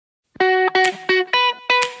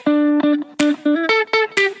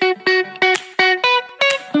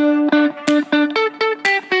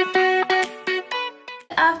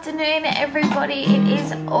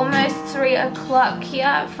almost 3 o'clock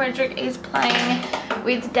here. Frederick is playing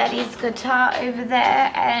with Daddy's guitar over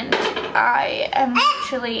there, and I am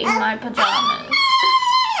literally in my pajamas.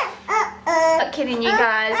 Not kidding you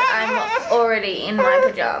guys, I'm already in my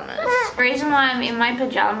pajamas. The reason why I'm in my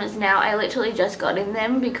pajamas now, I literally just got in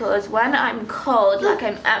them because when I'm cold, like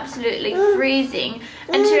I'm absolutely freezing,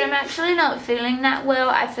 and two, I'm actually not feeling that well.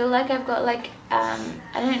 I feel like I've got like, I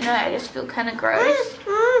don't know, I just feel kind of gross.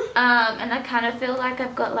 And I kind of feel like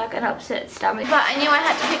I've got like an upset stomach. But I knew I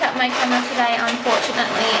had to pick up my camera today,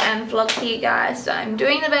 unfortunately, and vlog for you guys. So I'm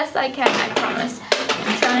doing the best I can, I promise.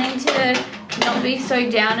 I'm trying to not be so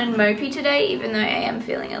down and mopey today, even though I am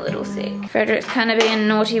feeling a little sick. Frederick's kind of being a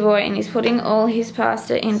naughty boy and he's putting all his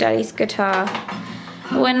pasta in Daddy's guitar.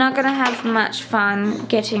 We're not gonna have much fun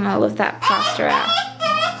getting all of that pasta out.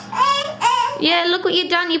 Yeah, look what you've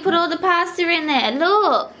done. You put all the pasta in there.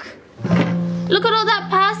 Look. Look at all that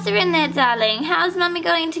pasta in there, darling. How's Mummy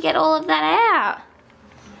going to get all of that out?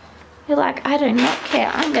 You're like, I do not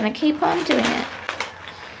care. I'm gonna keep on doing it.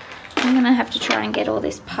 I'm gonna have to try and get all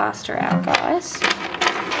this pasta out, guys.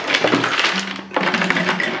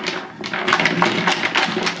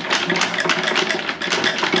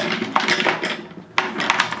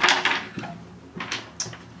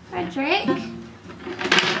 Frederick.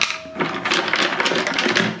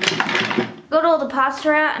 Got all the pasta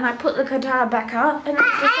out and I put the guitar back up and I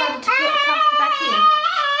decided to put the pasta back in.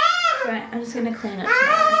 So I'm just gonna clean it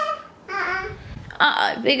tomorrow.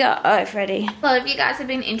 Uh-oh, big uh-oh, Freddie. Well, if you guys have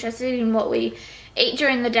been interested in what we eat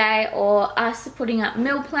during the day or us putting up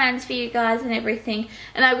meal plans for you guys and everything,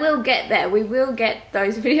 and I will get there. We will get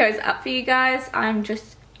those videos up for you guys. I'm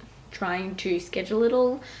just trying to schedule it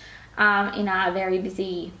all in our very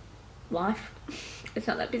busy life. It's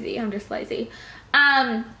not that busy, I'm just lazy.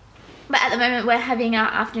 But at the moment we're having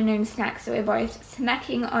our afternoon snack, so we're both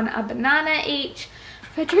snacking on a banana each.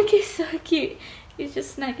 Frederick is so cute. He's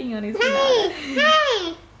just snacking on his banana.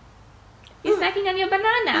 Hey! You're snacking on your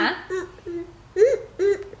banana?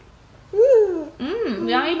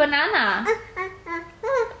 Yummy banana.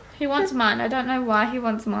 He wants mine. I don't know why he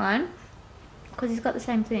wants mine. Because he's got the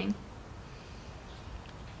same thing.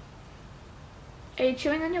 Are you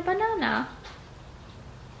chewing on your banana?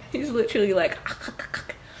 He's literally like...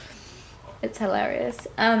 It's hilarious.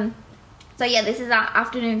 So yeah, this is our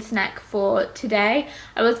afternoon snack for today.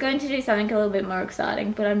 I was going to do something a little bit more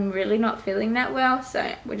exciting, but I'm really not feeling that well,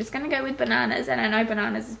 so we're just gonna go with bananas. And I know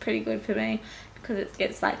bananas is pretty good for me because it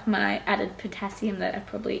gets like my added potassium that I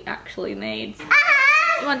probably actually need.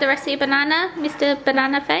 You want the rest of your banana, Mr.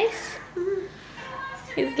 Banana Face?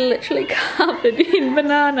 He's literally covered in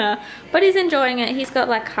banana, but he's enjoying it. He's got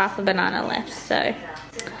like half a banana left, so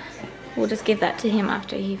we'll just give that to him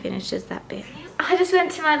after he finishes that bit. I just went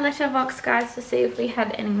to my letterbox, guys, to see if we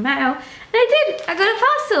had any mail, and I did. I got a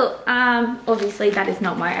parcel. Obviously that is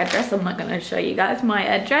not my address. I'm not going to show you guys my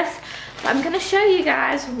address, but I'm going to show you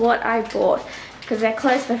guys what I bought because they're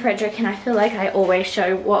clothes for Frederick, and I feel like I always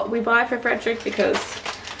show what we buy for Frederick because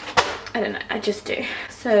I don't know, I just do.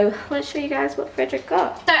 So let's show you guys what Frederick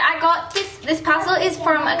got. So I got this parcel is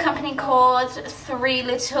from a company called Three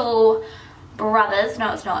Little Brothers.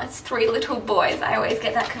 No, it's not. It's Three Little Boys. I always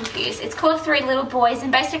get that confused. It's called Three Little Boys,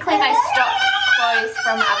 and basically they stock clothes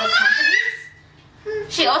from other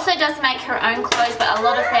companies. She also does make her own clothes, but a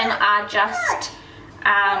lot of them are just,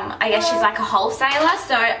 I guess she's like a wholesaler.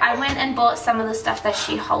 So I went and bought some of the stuff that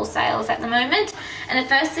she wholesales at the moment. And the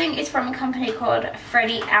first thing is from a company called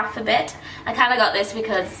Freddie Alphabet. I kind of got this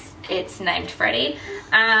because it's named Freddie.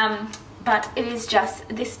 But it is just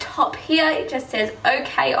this top here. It just says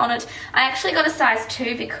okay on it. I actually got a size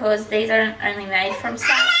 2 because these are only made from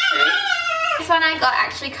size 2. This one I got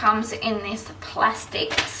actually comes in this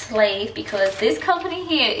plastic sleeve because this company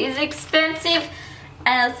here is expensive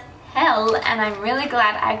as hell, and I'm really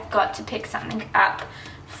glad I got to pick something up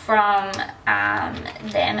from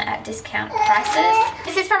them at discount prices.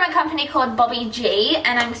 This is from a company called Bobby G,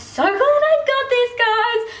 and I'm so glad I got this,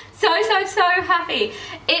 guys. So happy.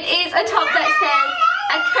 It is a top that says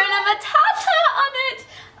Hakuna Matata on it.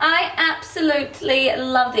 I absolutely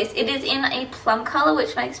love this. It is in a plum color,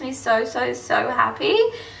 which makes me so happy.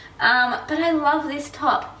 But I love this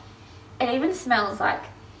top. It even smells like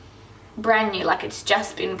brand new, like it's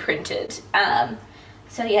just been printed.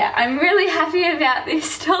 So yeah, I'm really happy about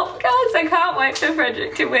this top, guys. I can't wait for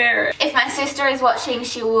Frederick to wear it. If my sister is watching,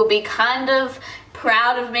 she will be kind of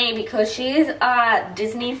proud of me because she is a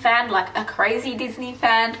Disney fan, like a crazy Disney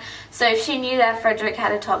fan. So if she knew that Frederick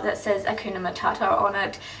had a top that says Hakuna Matata on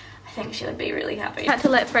it, I think she would be really happy. I had to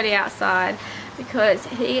let Freddie outside because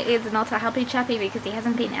he is not a happy chappy because he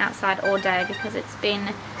hasn't been outside all day because it's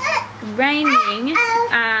been raining.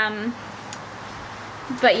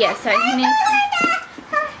 But yeah, so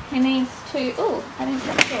he needs to, oh, I didn't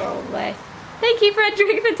touch her all the way. Thank you,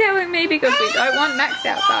 Frederick, for telling me, because we don't want Max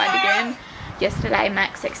outside again. Yesterday,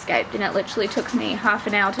 Max escaped, and it literally took me half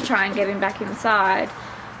an hour to try and get him back inside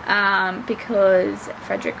because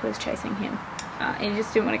Frederick was chasing him. And he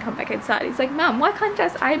just didn't want to come back inside. He's like, Mum, why can't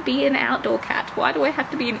just I be an outdoor cat? Why do I have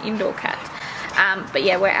to be an indoor cat? But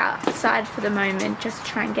yeah, we're outside for the moment, just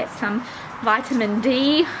to try and get some vitamin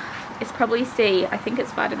D. It's probably C. I think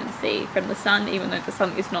it's vitamin C from the sun, even though the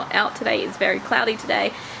sun is not out today. It's very cloudy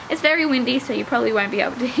today. It's very windy, so you probably won't be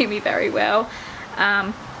able to hear me very well.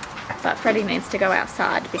 But Freddie needs to go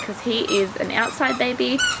outside because he is an outside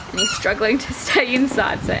baby and he's struggling to stay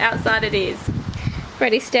inside. So outside it is.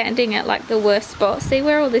 Freddie's standing at like the worst spot. See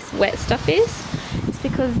where all this wet stuff is? It's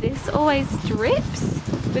because this always drips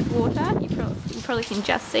with water. You probably can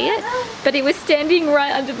just see it. But he was standing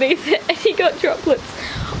right underneath it and he got droplets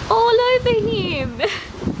all over him.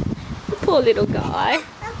 The poor little guy.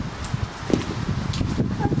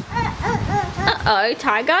 Uh-oh,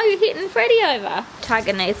 Tiger, you're hitting Freddie over.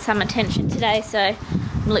 Tiger needs some attention today, so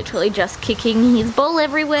I'm literally just kicking his ball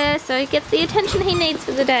everywhere so he gets the attention he needs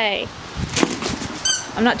for the day.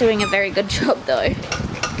 I'm not doing a very good job though.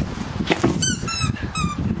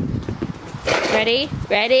 Ready?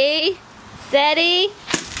 Ready? Steady?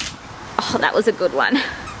 Oh, that was a good one.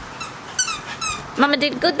 Mama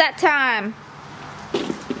did good that time.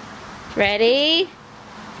 Ready?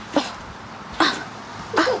 Oh. Oh.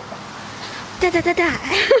 Oh. Da da da da.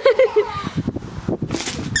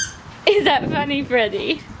 Is that funny,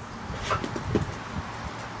 Freddie?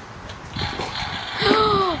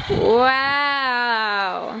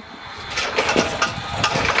 Wow.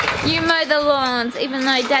 You mow the lawns even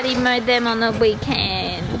though Daddy mowed them on the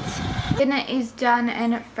weekend. Dinner is done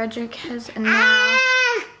and Frederick has now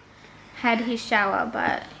had his shower,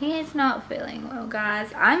 but he is not feeling well,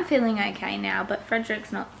 guys. I'm feeling okay now, but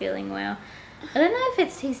Frederick's not feeling well. I don't know if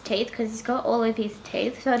it's his teeth because he's got all of his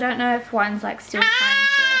teeth, so I don't know if one's like still trying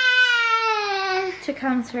to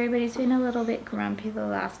come through, but he's been a little bit grumpy the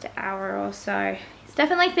last hour or so. He's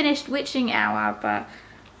definitely finished witching hour, but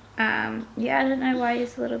yeah, I don't know why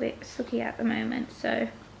he's a little bit sooky at the moment, so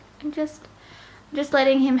I'm just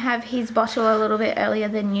letting him have his bottle a little bit earlier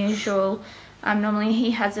than usual. Normally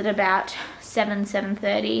he has it about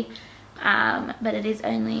 7:30, but it is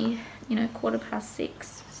only, you know,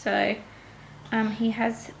 6:15, so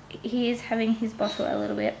he is having his bottle a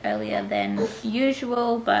little bit earlier than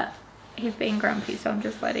usual, but he's been grumpy, so I'm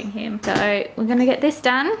just letting him. So we're gonna get this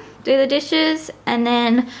done, do the dishes, and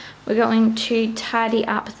then we're going to tidy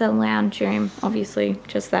up the lounge room, obviously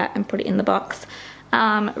just that, and put it in the box,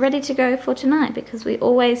 ready to go for tonight, because we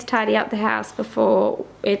always tidy up the house before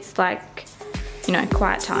it's like, you know,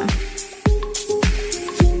 quiet time.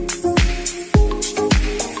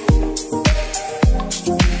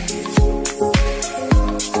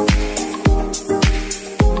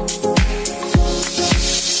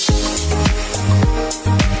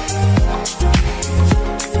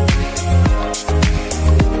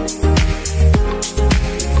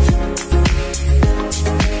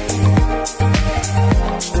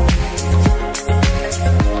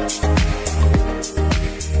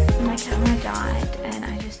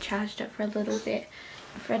 For a little bit.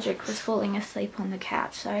 Frederick was falling asleep on the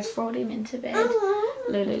couch, so I brought him into bed.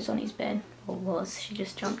 Lulu's on his bed, or was, she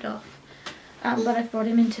just jumped off. But I've brought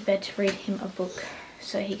him into bed to read him a book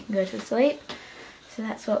so he can go to sleep. So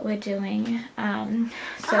that's what we're doing. So I'm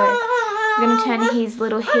going to turn his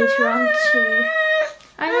little heater on to...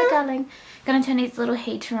 Oh no, darling. Going to turn his little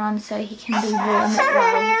heater on so he can be warm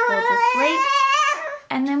while he falls asleep.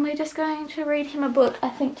 And then we're just going to read him a book. I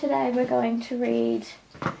think today we're going to read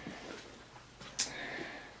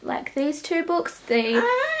like these two books, the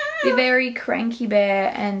very cranky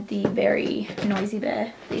bear and the very noisy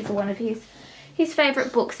bear. These are one of his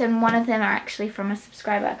favorite books, and one of them are actually from a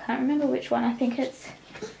subscriber. I can't remember which one. I think it's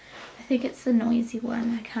the noisy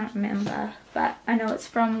one. I can't remember, but I know it's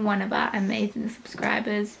from one of our amazing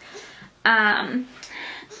subscribers. So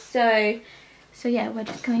yeah, we're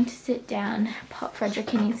just going to sit down, pop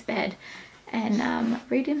Frederick in his bed, and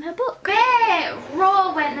read him her book. Bear!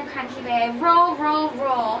 Roar went the cranky bear. Roar, roar,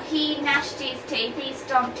 roar. He gnashed his teeth. He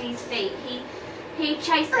stomped his feet. He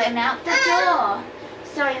chased them out the door.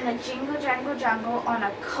 So in the jingle jangle jungle on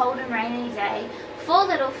a cold and rainy day, 4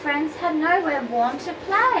 little friends had nowhere warm to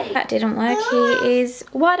play. That didn't work. He is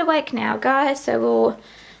wide awake now, guys. So we'll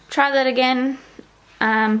try that again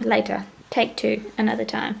later. Take 2, another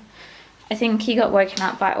time. I think he got woken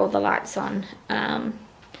up by all the lights on.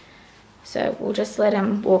 So we'll just let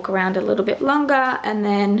him walk around a little bit longer, and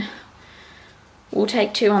then we'll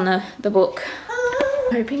take 2 on the book.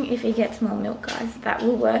 Hoping if he gets more milk, guys, that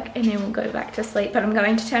will work, and then we'll go back to sleep. But I'm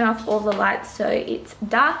going to turn off all the lights so it's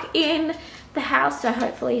dark in the house, so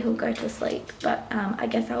hopefully he'll go to sleep. But I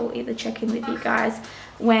guess I will either check in with you guys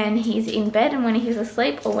when he's in bed and when he's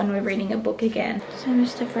asleep, or when we're reading a book again. So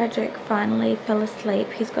Mr. Frederick finally fell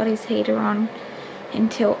asleep. He's got his heater on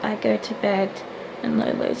until I go to bed, and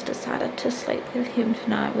Lulu's decided to sleep with him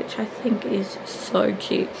tonight, which I think is so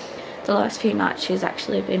cute. The last few nights she's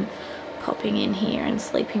actually been popping in here and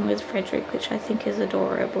sleeping with Frederick, which I think is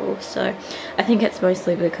adorable. So I think it's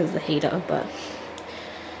mostly because of the heater, but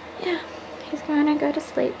yeah, he's going to go to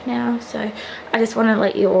sleep now. So I just want to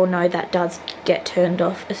let you all know that does get turned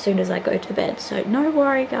off as soon as I go to bed, so no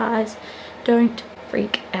worry guys, don't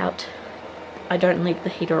freak out. I don't leave the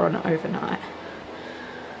heater on overnight.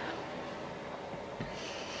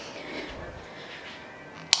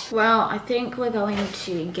 Well, I think we're going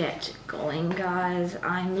to get going, guys.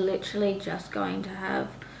 I'm literally just going to have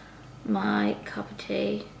my cup of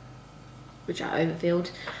tea, which I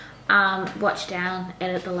overfilled, watch down,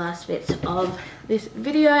 edit the last bits of this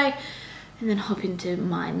video, and then hop into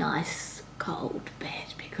my nice cold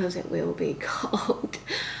bed because it will be cold.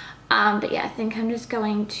 But yeah, I think I'm just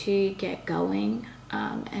going to get going.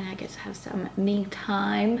 And I guess have some me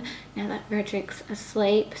time now that Frederick's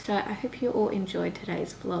asleep. So I hope you all enjoyed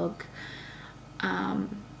today's vlog.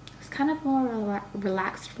 It's kind of more a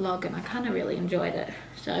relaxed vlog, and I kind of really enjoyed it.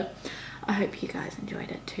 So I hope you guys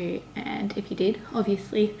enjoyed it too. And if you did,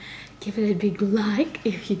 obviously give it a big like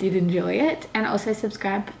if you did enjoy it. And also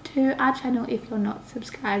subscribe to our channel if you're not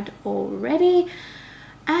subscribed already.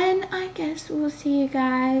 And I guess we'll see you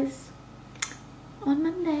guys on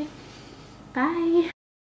Monday. Bye.